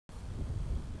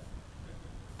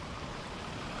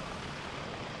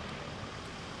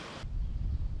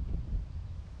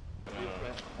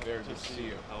Very good to see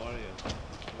you. How are you? Thank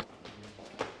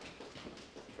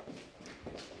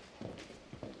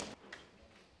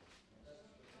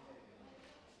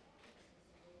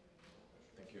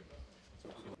you.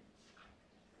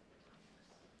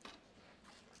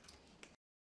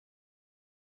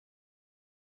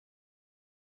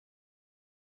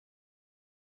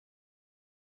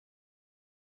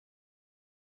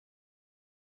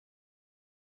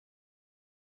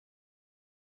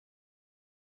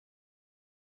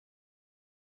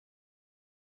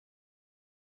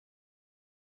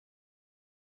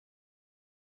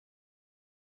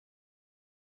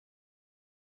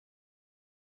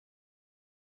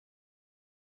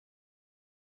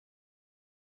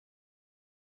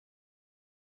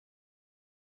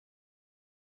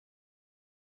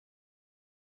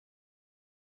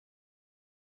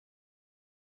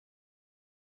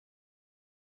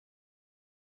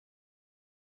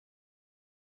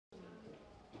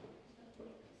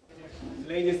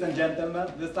 Ladies and gentlemen,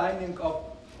 the signing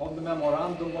of the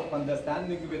Memorandum of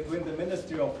Understanding between the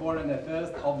Ministry of Foreign Affairs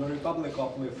of the Republic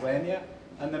of Lithuania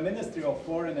and the Ministry of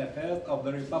Foreign Affairs of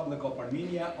the Republic of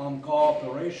Armenia on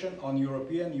cooperation on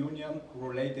European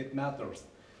Union-related matters.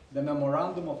 The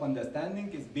Memorandum of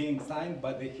Understanding is being signed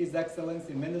by His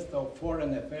Excellency Minister of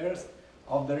Foreign Affairs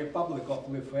of the Republic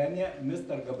of Lithuania,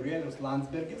 Mr. Gabrielius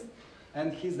Landsbergis,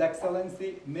 and His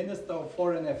Excellency Minister of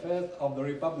Foreign Affairs of the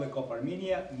Republic of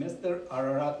Armenia, Mr.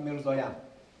 Mիրզոյան.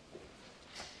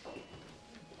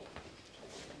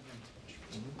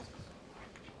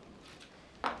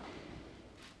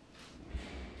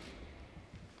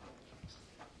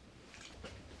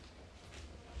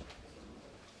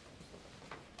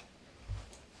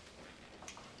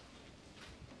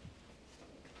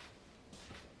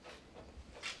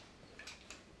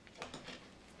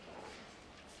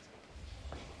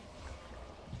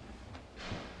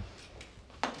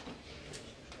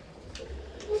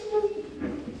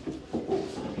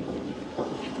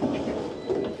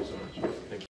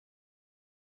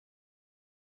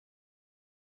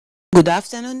 Good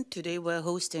afternoon. Today we're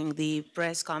hosting the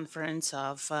press conference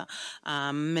of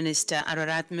Minister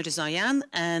Mիրզոյան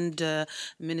and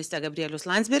Minister Gabrielius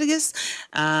Landsbergis.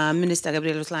 Minister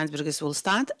Gabrielius Landsbergis will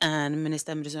start and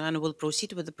Minister Mիրզոյան will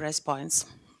proceed with the press points.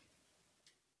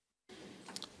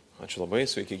 Thank you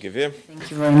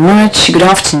very much. Good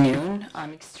afternoon.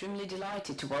 I'm extremely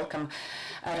delighted to welcome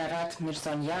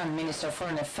Mիրզոյան, Minister of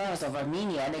Foreign Affairs of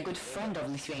Armenia and a good friend of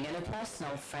Lithuania and a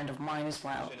personal friend of mine as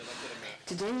well.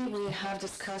 Today we have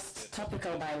discussed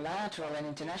topical bilateral and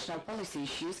international policy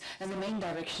issues and the main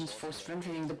directions for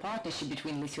strengthening the partnership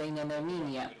between Lithuania and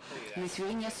Armenia.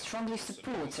 Lithuania strongly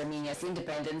supports Armenia's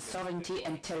independence, sovereignty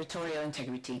and territorial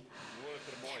integrity.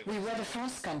 We were the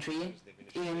first country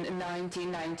in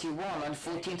 1991 on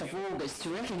 14th of August to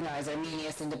recognize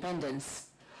Armenia's independence.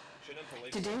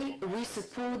 Today, we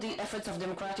support the efforts of the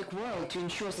democratic world to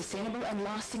ensure sustainable and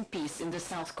lasting peace in the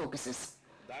South Caucasus.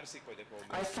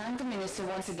 I thank the Minister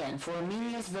once again for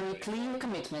Armenia's very clear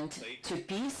commitment to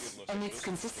peace and its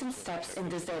consistent steps in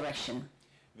this direction.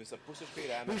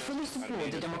 We fully support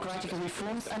the democratic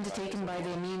reforms undertaken by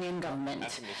the Armenian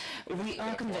government. We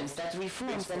are convinced that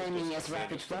reforms and Armenia's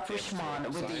rapid rapprochement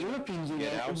with the European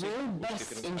Union will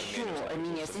best ensure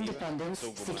Armenia's independence,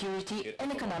 security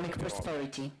and economic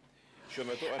prosperity.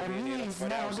 Armenia is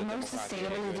now the most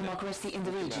sustainable democracy in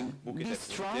the region. Be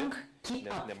strong,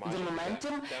 keep up the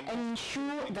momentum and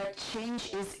ensure that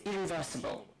change is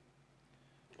irreversible.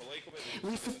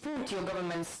 We support your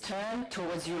government's turn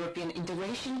towards European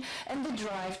integration and the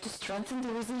drive to strengthen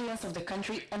the resilience of the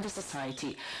country and the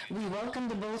society. We welcome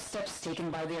the bold steps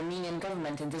taken by the Armenian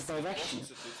government in this direction.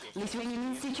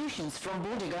 Lithuanian institutions, from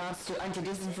bodyguards to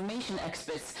anti-disinformation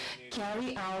experts,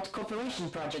 carry out cooperation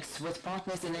projects with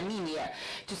partners in Armenia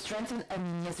to strengthen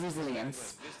Armenia's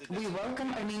resilience. We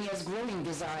welcome Armenia's growing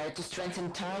desire to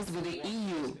strengthen ties with the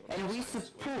EU, and we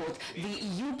support the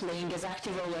EU playing as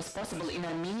active a role as possible in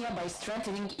Armenia by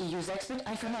strengthening EU's expert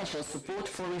and financial support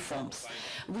for reforms.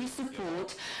 We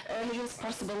support earliest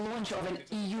possible launch of an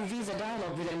EU visa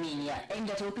dialogue with Armenia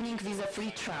aimed at opening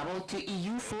visa-free travel to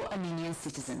EU for Armenian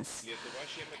citizens.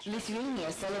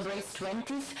 Lithuania celebrates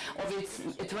 20th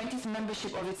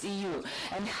membership of its EU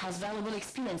and has valuable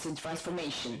experience in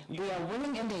transformation. We are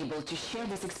willing and able to share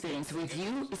this experience with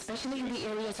you, especially in the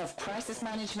areas of crisis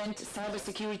management,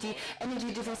 cybersecurity,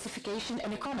 energy diversification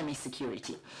and economy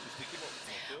security.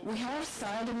 We have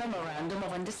signed a memorandum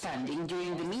of understanding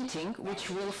during the meeting, which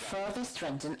will further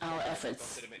strengthen our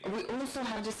efforts. We also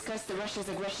have discussed Russia's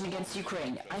aggression against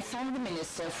Ukraine. I thank the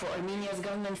Minister for Armenia's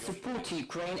government's support to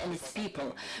Ukraine and its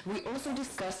people. We also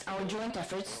discussed our joint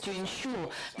efforts to ensure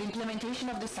the implementation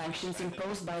of the sanctions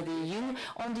imposed by the EU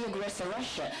on the aggressor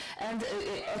Russia and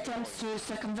attempts to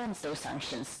circumvent those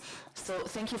sanctions. So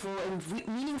thank you for a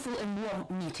meaningful and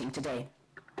warm meeting today.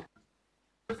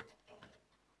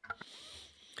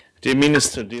 Dear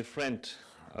Minister, dear friend,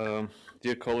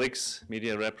 dear colleagues,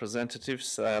 media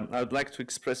representatives, I would like to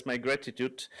express my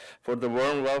gratitude for the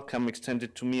warm welcome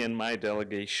extended to me and my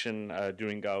delegation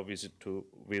during our visit to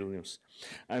Vilnius.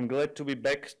 I'm glad to be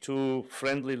back to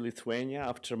friendly Lithuania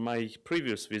after my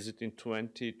previous visit in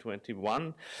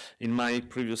 2021 in my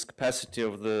previous capacity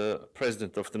of the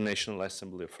President of the National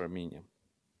Assembly of Armenia.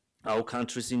 Our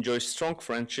countries enjoy strong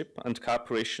friendship and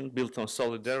cooperation built on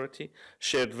solidarity,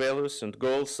 shared values and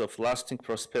goals of lasting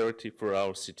prosperity for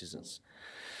our citizens.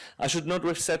 I should note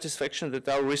with satisfaction that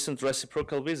our recent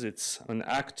reciprocal visits and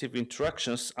active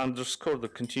interactions underscore the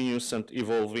continuous and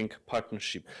evolving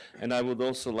partnership. And I would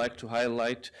also like to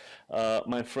highlight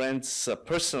my friend's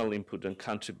personal input and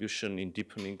contribution in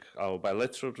deepening our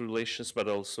bilateral relations, but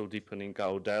also deepening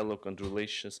our dialogue and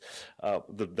relations,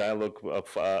 the dialogue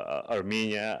of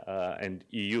Armenia and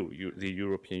EU, the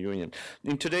European Union.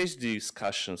 In today's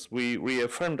discussions, we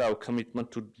reaffirmed our commitment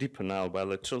to deepen our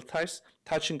bilateral ties,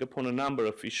 touching upon a number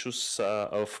of issues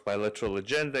of bilateral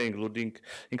agenda,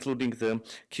 including the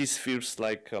key spheres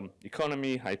like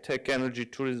economy, high-tech, energy,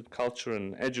 tourism, culture,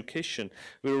 and education.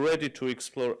 We're ready to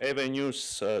explore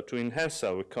avenues to enhance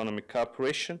our economic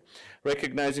cooperation,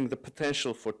 recognizing the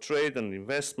potential for trade and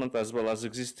investment, as well as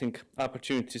existing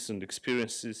opportunities and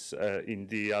experiences in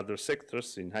the other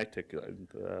sectors, in high-tech and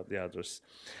the others.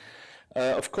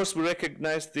 Of course, we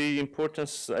recognize the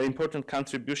important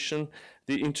contribution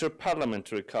the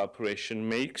interparliamentary cooperation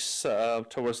makes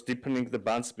towards deepening the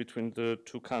bonds between the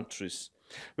two countries.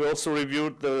 We also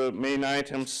reviewed the main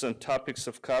items and topics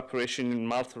of cooperation in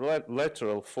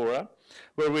multilateral fora,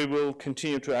 where we will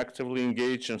continue to actively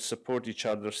engage and support each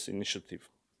other's initiative.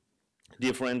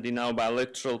 Dear friend, in our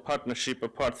bilateral partnership,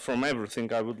 apart from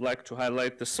everything, I would like to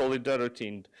highlight the solidarity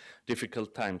in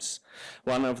difficult times.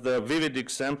 One of the vivid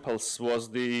examples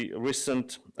was the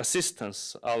recent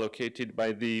assistance allocated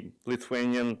by the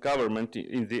Lithuanian government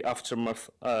in the aftermath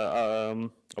of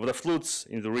the floods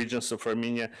in the regions of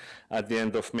Armenia at the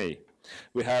end of May.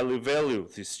 We highly value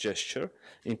this gesture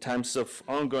in times of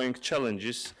ongoing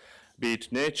challenges, be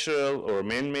it natural or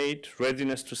man-made.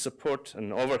 Readiness to support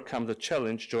and overcome the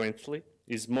challenge jointly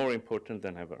is more important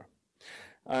than ever.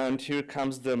 And here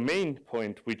comes the main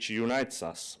point which unites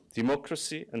us: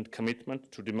 democracy and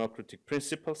commitment to democratic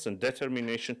principles and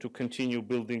determination to continue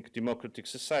building democratic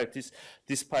societies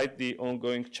despite the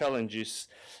ongoing challenges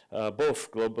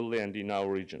both globally and in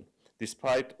our region.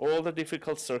 Despite all the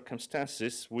difficult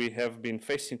circumstances we have been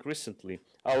facing recently,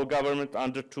 our government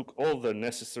undertook all the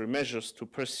necessary measures to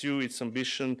pursue its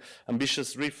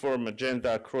ambitious reform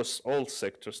agenda across all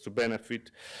sectors to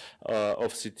benefit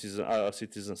of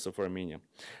citizens of Armenia.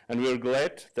 And we are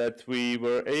glad that we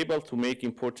were able to make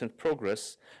important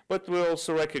progress, but we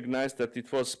also recognize that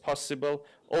it was possible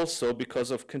also because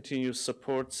of continuous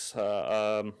support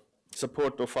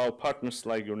of our partners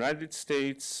like United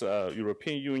States,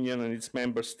 European Union and its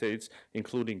member states,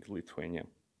 including Lithuania.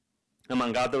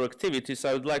 Among other activities,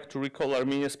 I would like to recall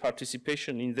Armenia's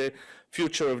participation in the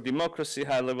Future of Democracy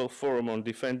high-level forum on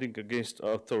defending against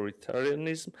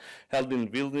authoritarianism held in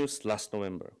Vilnius last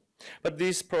November. But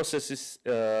these processes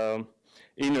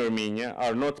in Armenia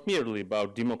are not merely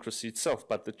about democracy itself,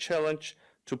 but the challenge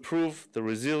to prove the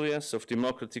resilience of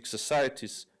democratic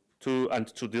societies and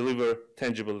to deliver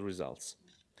tangible results.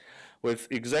 With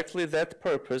exactly that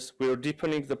purpose, we are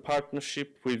deepening the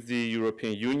partnership with the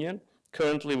European Union,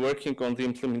 currently working on the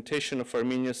implementation of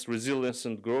Armenia's Resilience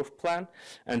and Growth Plan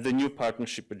and the new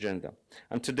partnership agenda.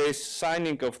 And today's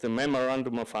signing of the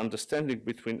Memorandum of Understanding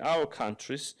between our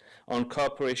countries on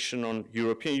cooperation on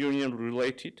European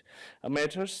Union-related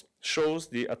matters shows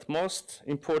the utmost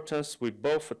importance we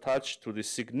both attach to the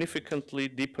significantly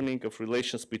deepening of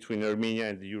relations between Armenia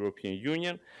and the European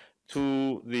Union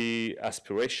to the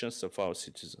aspirations of our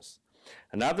citizens.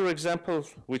 Another example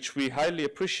which we highly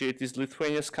appreciate is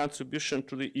Lithuania's contribution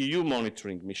to the EU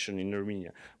monitoring mission in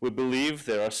Armenia. We believe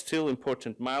there are still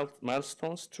important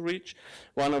milestones to reach,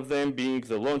 one of them being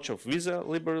the launch of visa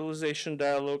liberalization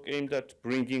dialogue aimed at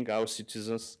bringing our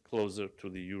citizens closer to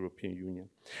the European Union.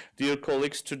 Dear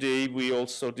colleagues, today we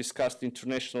also discussed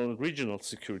international and regional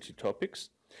security topics.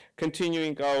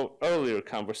 Continuing our earlier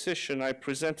conversation, I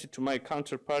presented to my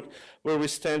counterpart where we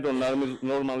stand on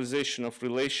normalization of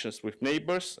relations with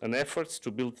neighbors and efforts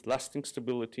to build lasting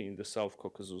stability in the South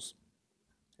Caucasus.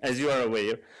 As you are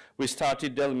aware, we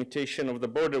started delimitation of the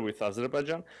border with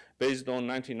Azerbaijan based on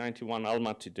 1991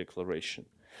 Almaty Declaration.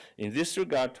 In this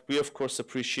regard, we of course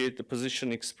appreciate the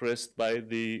position expressed by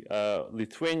the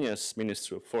Lithuania's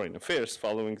Ministry of Foreign Affairs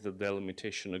following the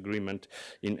delimitation agreement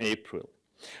in April.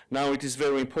 Now it is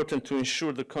very important to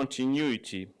ensure the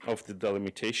continuity of the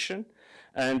delimitation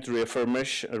and based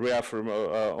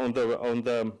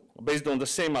on the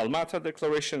same Almaty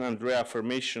Declaration and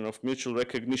reaffirmation of mutual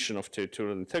recognition of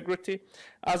territorial integrity,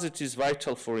 as it is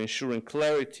vital for ensuring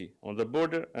clarity on the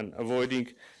border and avoiding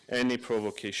any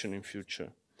provocation in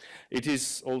future. It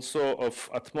is also of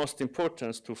utmost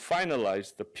importance to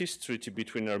finalize the peace treaty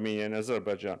between Armenia and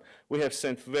Azerbaijan. We have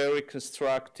sent very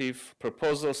constructive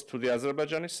proposals to the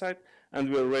Azerbaijani side,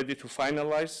 and we are ready to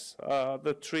finalize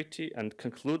the treaty and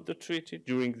conclude the treaty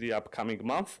during the upcoming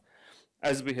month,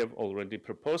 as we have already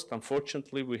proposed.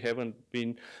 Unfortunately, we haven't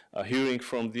been hearing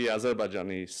from the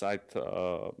Azerbaijani side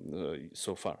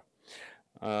so far.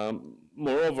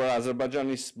 Moreover, Azerbaijan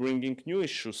is bringing new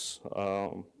issues,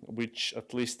 which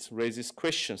at least raises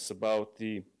questions about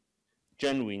the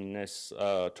genuineness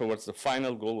towards the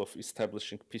final goal of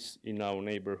establishing peace in our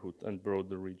neighborhood and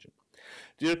broader region.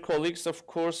 Dear colleagues, of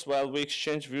course, while we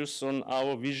exchange views on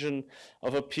our vision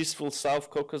of a peaceful South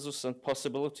Caucasus and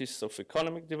possibilities of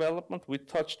economic development, we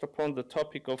touched upon the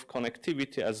topic of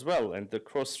connectivity as well and the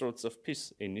Crossroads of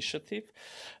Peace initiative.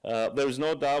 There is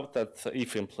no doubt that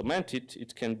if implemented,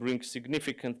 it can bring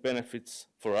significant benefits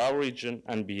for our region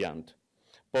and beyond,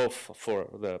 both for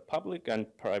the public and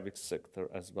private sector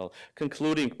as well.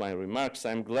 Concluding my remarks,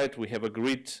 I'm glad we have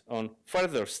agreed on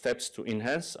further steps to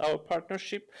enhance our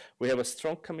partnership. We have a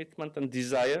strong commitment and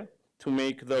desire to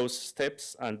make those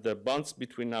steps and the bonds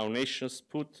between our nations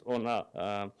put on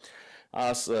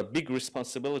us a big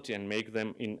responsibility and make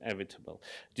them inevitable.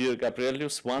 Dear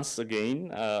Gabrielius, once again,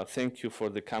 thank you for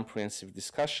the comprehensive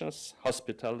discussions,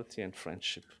 hospitality, and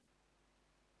friendship.